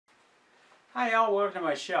Hi y'all, welcome to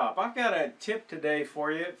my shop. I've got a tip today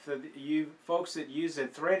for you folks that use a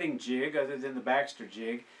threading jig other than the Baxter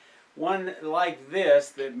jig. One like this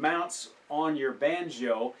that mounts on your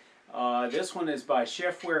banjo. This one is by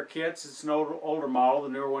Chefware Kits. It's an older model. The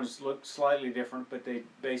newer ones look slightly different, but they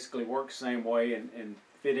basically work the same way and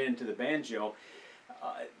fit into the banjo.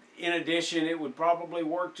 In addition, it would probably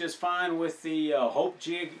work just fine with the Hope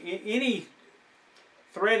jig. Any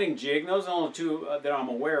threading jig, those are the only two that I'm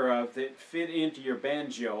aware of that fit into your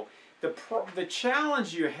banjo. The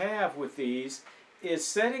challenge you have with these is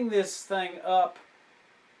setting this thing up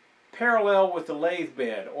parallel with the lathe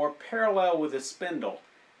bed or parallel with the spindle.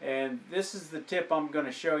 And this is the tip I'm going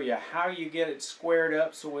to show you, how you get it squared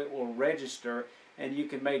up so it will register and you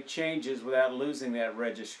can make changes without losing that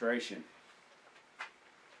registration.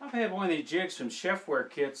 I've had one of these jigs from Chefware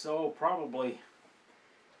Kits, probably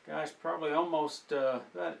almost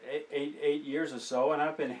about eight years or so, and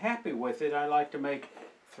I've been happy with it. I like to make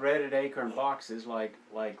threaded acorn boxes like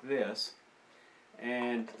this,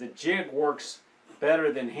 and the jig works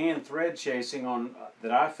better than hand thread chasing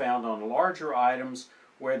that I found on larger items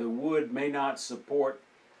where the wood may not support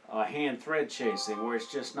hand thread chasing, where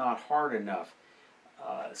it's just not hard enough.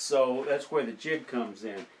 So that's where the jig comes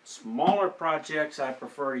in. Smaller projects, I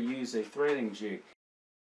prefer to use a threading jig.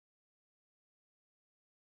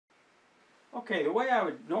 Okay, the way I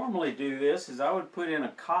would normally do this is I would put in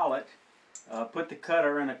a collet, put the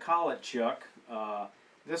cutter in a collet chuck.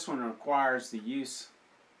 This one requires the use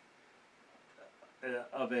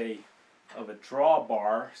of a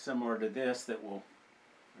drawbar similar to this that will,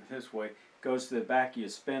 this way, goes to the back of your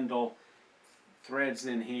spindle, threads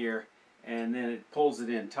in here, and then it pulls it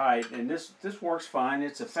in tight. And this works fine,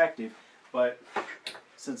 it's effective, but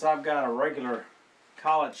since I've got a regular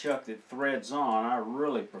collet chuck that threads on, I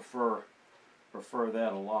really prefer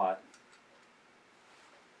that a lot,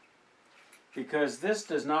 because this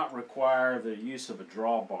does not require the use of a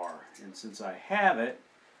drawbar, and since I have it,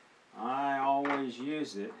 I always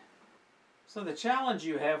use it. So the challenge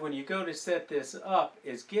you have when you go to set this up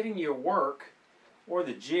is getting your work, or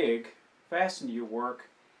the jig, fastened to your work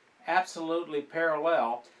absolutely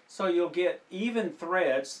parallel, so you'll get even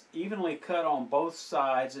threads, evenly cut on both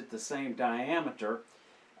sides at the same diameter.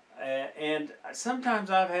 And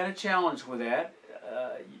sometimes I've had a challenge with that.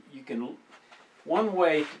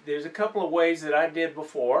 There's a couple of ways that I did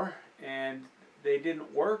before, and they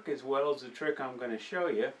didn't work as well as the trick I'm going to show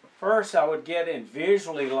you. First, I would get and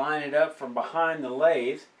visually line it up from behind the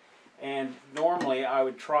lathe, and normally I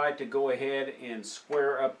would try to go ahead and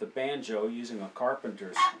square up the banjo using a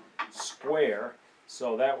carpenter's square.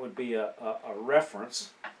 So that would be a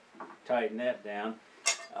reference. Tighten that down.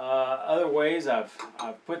 Other ways, I've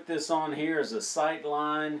put this on here as a sight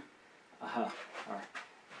line,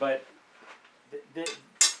 but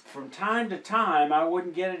from time to time I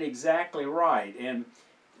wouldn't get it exactly right, and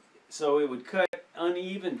so it would cut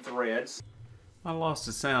uneven threads. I lost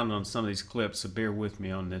the sound on some of these clips, so bear with me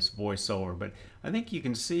on this voiceover, but I think you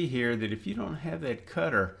can see here that if you don't have that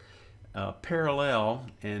cutter parallel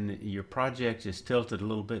and your project is tilted a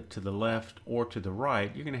little bit to the left or to the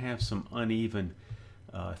right, you're going to have some uneven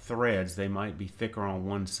threads. They might be thicker on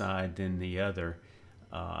one side than the other,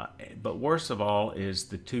 but worst of all is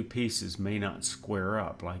the two pieces may not square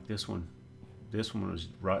up. Like this one was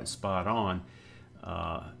right spot on,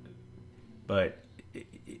 but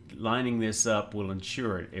lining this up will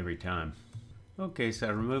ensure it every time. Okay, so I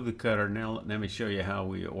removed the cutter. Now let me show you how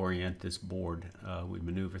we orient this board. We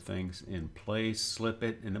maneuver things in place, slip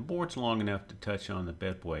it, and the board's long enough to touch on the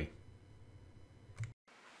bedway.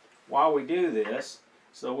 While we do this,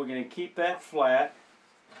 so we're going to keep that flat,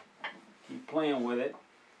 keep playing with it,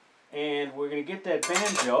 and we're going to get that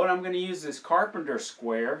banjo, and I'm going to use this carpenter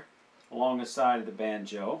square along the side of the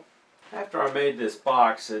banjo. After I made this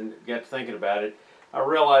box and got thinking about it, I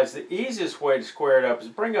realized the easiest way to square it up is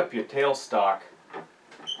bring up your tailstock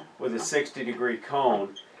with a 60-degree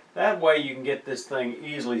cone. That way you can get this thing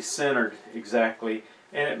easily centered exactly,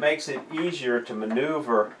 and it makes it easier to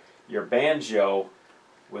maneuver your banjo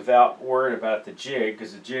without worrying about the jig,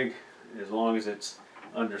 because the jig, as long as it's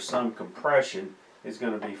under some compression, is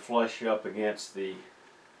going to be flush up against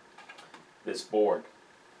this board.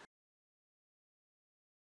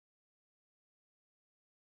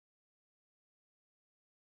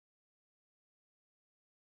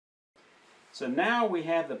 So now we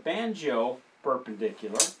have the banjo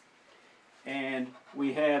perpendicular, and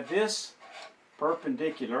we have this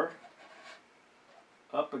perpendicular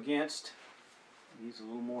up against. Needs a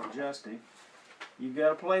little more adjusting. You've got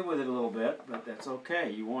to play with it a little bit, but that's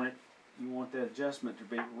okay. You want that adjustment to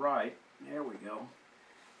be right. There we go.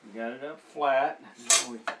 We got it up flat.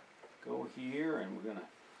 Now we go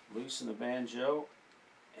loosen the banjo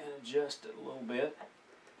and adjust it a little bit.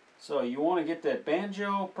 So you want to get that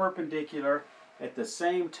banjo perpendicular at the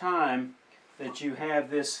same time that you have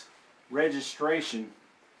this registration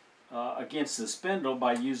against the spindle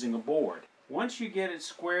by using a board. Once you get it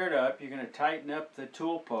squared up, you're going to tighten up the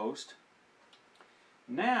tool post.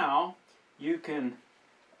 Now you can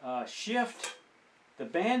shift the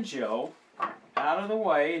banjo out of the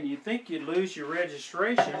way, and you'd think you'd lose your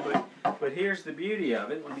registration, but here's the beauty of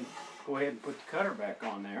it. Let me go ahead and put the cutter back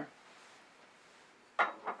on there.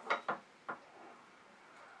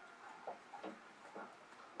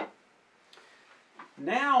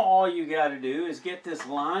 Now all you got to do is get this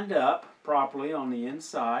lined up properly on the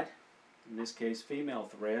inside, in this case female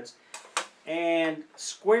threads, and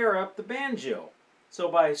square up the banjo. So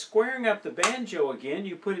by squaring up the banjo again,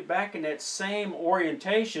 you put it back in that same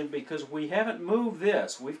orientation because we haven't moved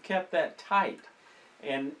this. We've kept that tight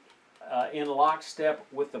and in lockstep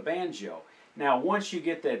with the banjo. Now once you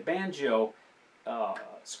get that banjo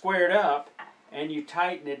squared up and you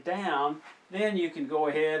tighten it down, then you can go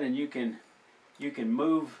ahead and you can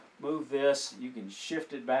move this. You can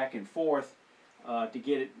shift it back and forth to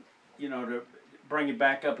get it, to bring it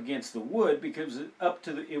back up against the wood, because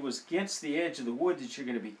it was against the edge of the wood that you're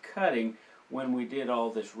going to be cutting when we did all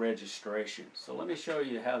this registration. So let me show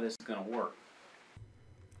you how this is going to work.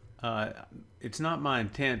 It's not my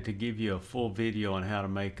intent to give you a full video on how to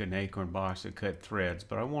make an acorn box of cut threads,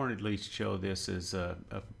 but I want to at least show this as a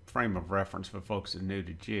frame of reference for folks that are new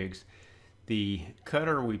to jigs. The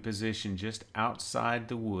cutter we position just outside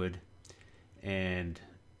the wood, and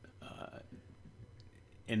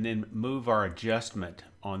then move our adjustment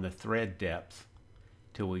on the thread depth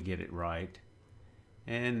till we get it right,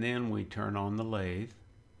 and then we turn on the lathe.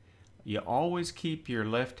 You always keep your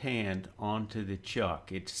left hand onto the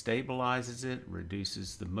chuck. It stabilizes it,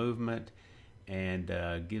 reduces the movement, and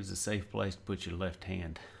gives a safe place to put your left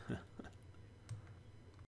hand.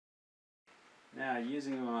 Now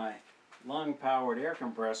using my lung-powered air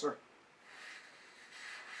compressor,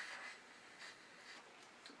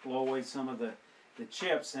 blow away some of the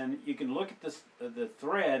chips, and you can look at the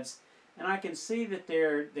threads, and I can see that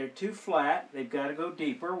they're too flat. They've got to go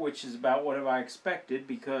deeper, which is about what I expected,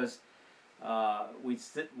 because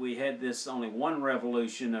we had this only one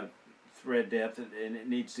revolution of thread depth, and it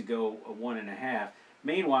needs to go a 1.5.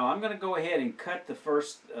 Meanwhile, I'm going to go ahead and cut the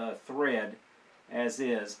first thread as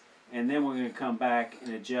is, and then we're going to come back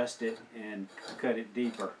and adjust it and cut it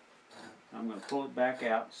deeper. I'm going to pull it back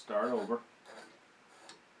out, start over,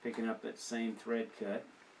 picking up that same thread cut.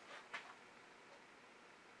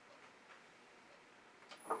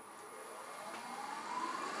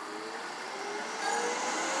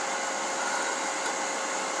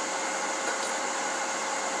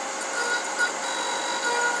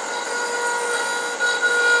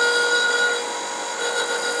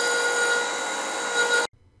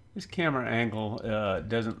 This camera angle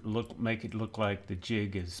doesn't make it look like the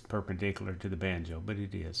jig is perpendicular to the banjo, but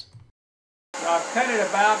it is. So I've cut it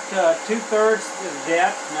about 2/3 the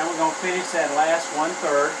depth. Now we're going to finish that last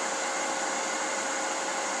 1/3.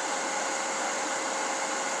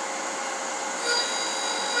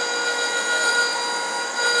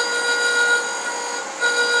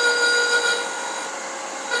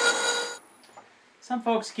 Some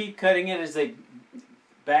folks keep cutting it as they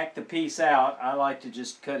back the piece out. I like to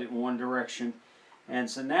just cut it in one direction. And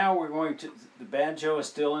so now we're going to, the banjo is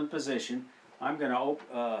still in position. I'm going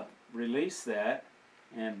to release that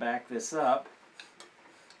and back this up.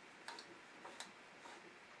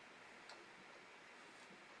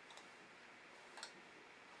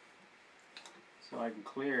 So I can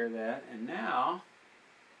clear that. And now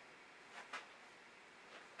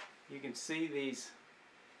you can see these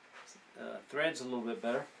threads a little bit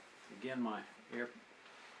better. Again, my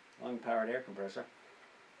lung-powered air compressor.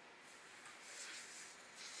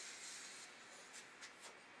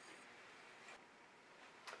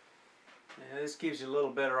 Now this gives you a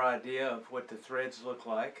little better idea of what the threads look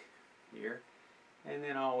like here. And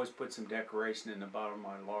then I always put some decoration in the bottom of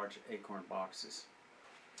my large acorn boxes.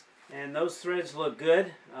 And those threads look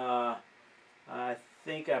good. I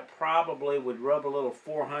think I probably would rub a little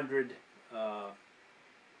 400,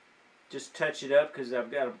 just touch it up, because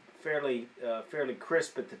I've got a fairly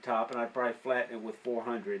crisp at the top, and I'd probably flatten it with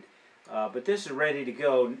 400. But this is ready to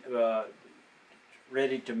go,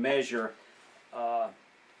 ready to measure the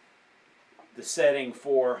setting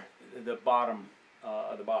for the bottom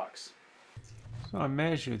of the box. So I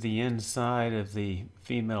measure the inside of the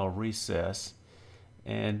female recess,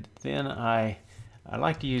 and then I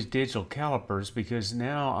like to use digital calipers, because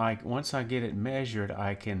now once I get it measured,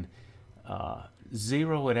 I can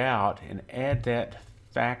zero it out and add that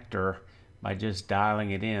factor by just dialing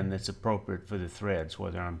it in that's appropriate for the threads,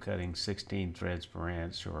 whether I'm cutting 16 threads per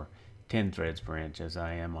inch or 10 threads per inch as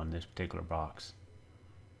I am on this particular box.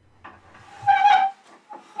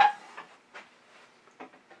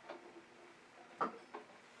 Use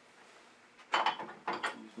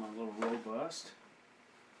my little robust.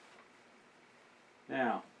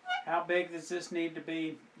 Now, how big does this need to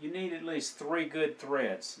be? You need at least 3 good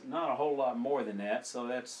threads. Not a whole lot more than that, so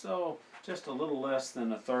that's just a little less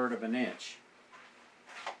than 1/3 of an inch.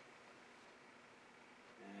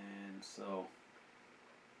 And so,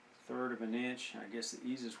 1/3 of an inch, I guess the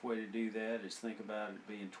easiest way to do that is think about it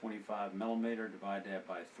being 25 millimeter, divide that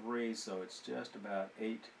by 3, so it's just about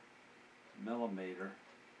 8 millimeter.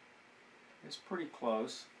 It's pretty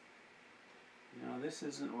close. You know, this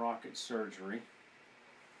isn't rocket surgery.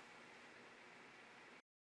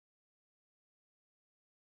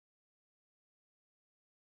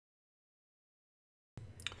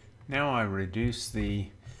 Now I reduce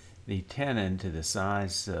the tenon to the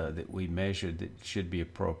size that we measured that should be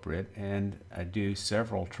appropriate, and I do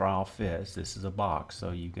several trial fits. This is a box,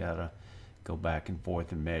 so you gotta go back and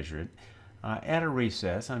forth and measure it. At a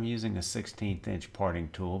recess, I'm using a 1/16 inch parting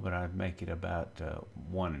tool, but I make it about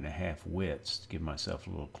 1.5 widths to give myself a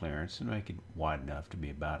little clearance and make it wide enough to be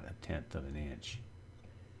about 1/10 of an inch.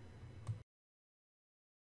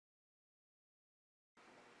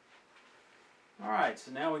 Alright, so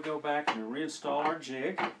now we go back and reinstall our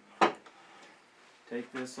jig.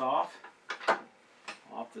 Take this off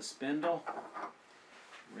the spindle,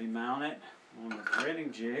 remount it on the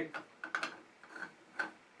threading jig.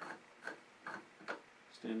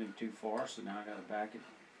 Extending too far, so now I got to back it,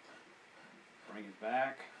 bring it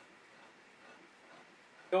back.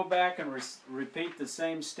 Go back and repeat the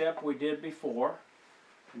same step we did before,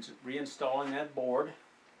 reinstalling that board,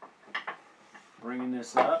 bringing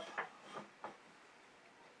this up,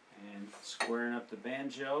 and squaring up the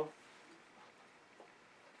banjo.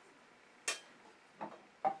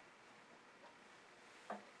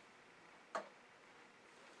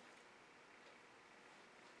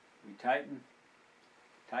 We tighten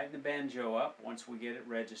the banjo up once we get it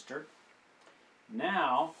registered.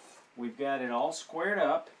 Now we've got it all squared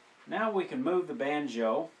up. Now we can move the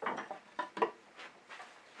banjo,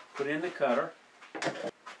 put in the cutter,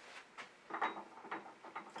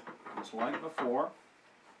 just like before.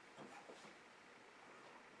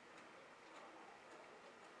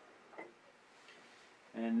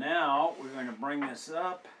 And now we're going to bring this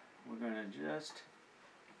up. We're going to just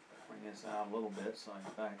bring this out a little bit so I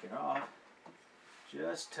can back it off.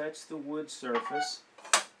 Just touch the wood surface.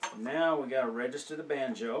 Now we got to register the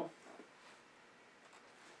banjo.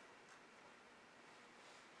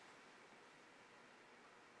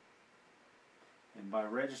 And by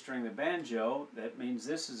registering the banjo, that means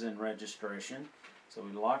this is in registration. So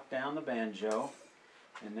we lock down the banjo,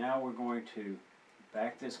 and now we're going to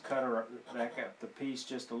back this cutter back up the piece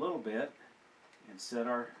just a little bit and set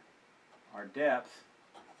our depth,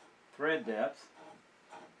 thread depth,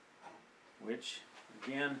 which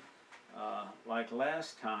again, like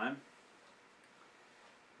last time,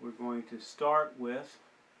 we're going to start with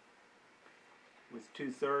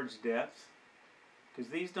 2/3 depth, because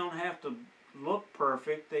these don't have to look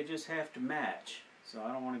perfect, they just have to match. So I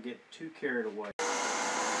don't want to get too carried away.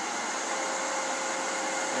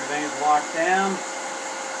 Everything's locked down,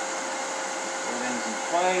 everything's in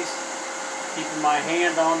place. Keeping my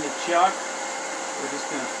hand on the chuck, we're just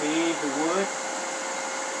going to feed the wood.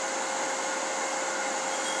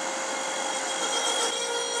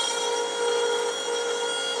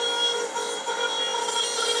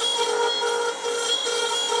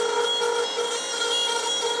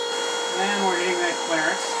 And we're getting that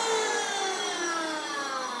clearance.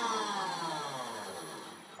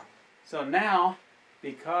 So now,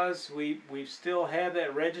 because we still have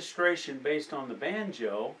that registration based on the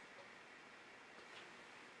banjo,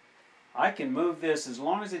 I can move this as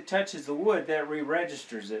long as it touches the wood, that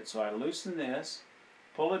re-registers it. So I loosen this,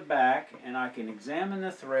 pull it back, and I can examine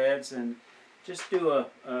the threads and just do a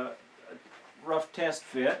rough test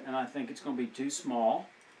fit, and I think it's going to be too small.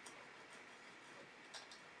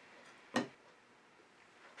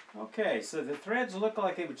 Okay, so the threads look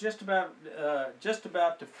like they were just about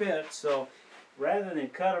to fit, so rather than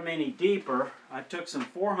cut them any deeper, I took some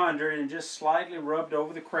 400 and just slightly rubbed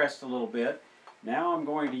over the crest a little bit. Now I'm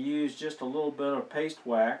going to use just a little bit of paste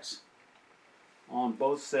wax on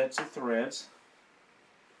both sets of threads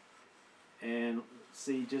and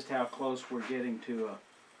see just how close we're getting to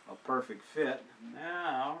a perfect fit.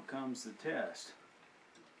 Now comes the test.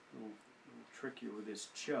 A little trickier with this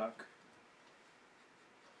chuck.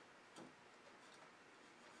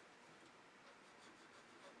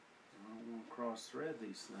 cross thread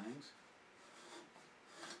these things.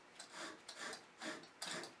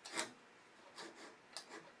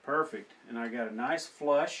 Perfect, and I got a nice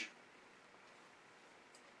flush.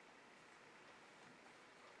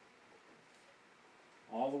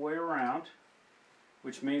 All the way around,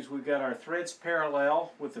 which means we've got our threads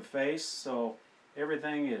parallel with the face, so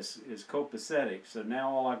everything is copacetic. So now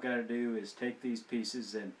all I've got to do is take these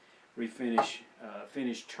pieces and refinish,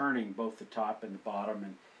 finish turning both the top and the bottom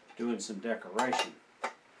and doing some decoration.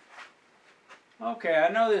 Okay,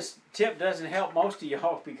 I know this tip doesn't help most of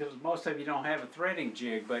y'all because most of you don't have a threading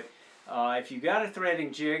jig, but if you got a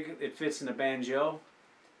threading jig that fits in the banjo,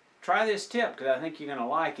 try this tip because I think you're going to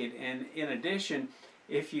like it. And in addition,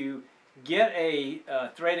 if you get a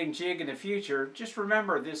threading jig in the future, just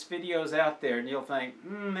remember this video's out there and you'll think,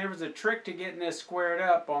 there was a trick to getting this squared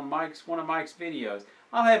up on one of Mike's videos.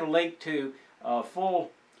 I'll have a link to a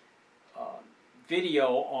full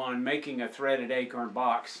video on making a threaded acorn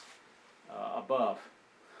box above.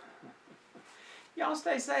 Y'all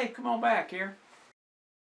stay safe. Come on back here.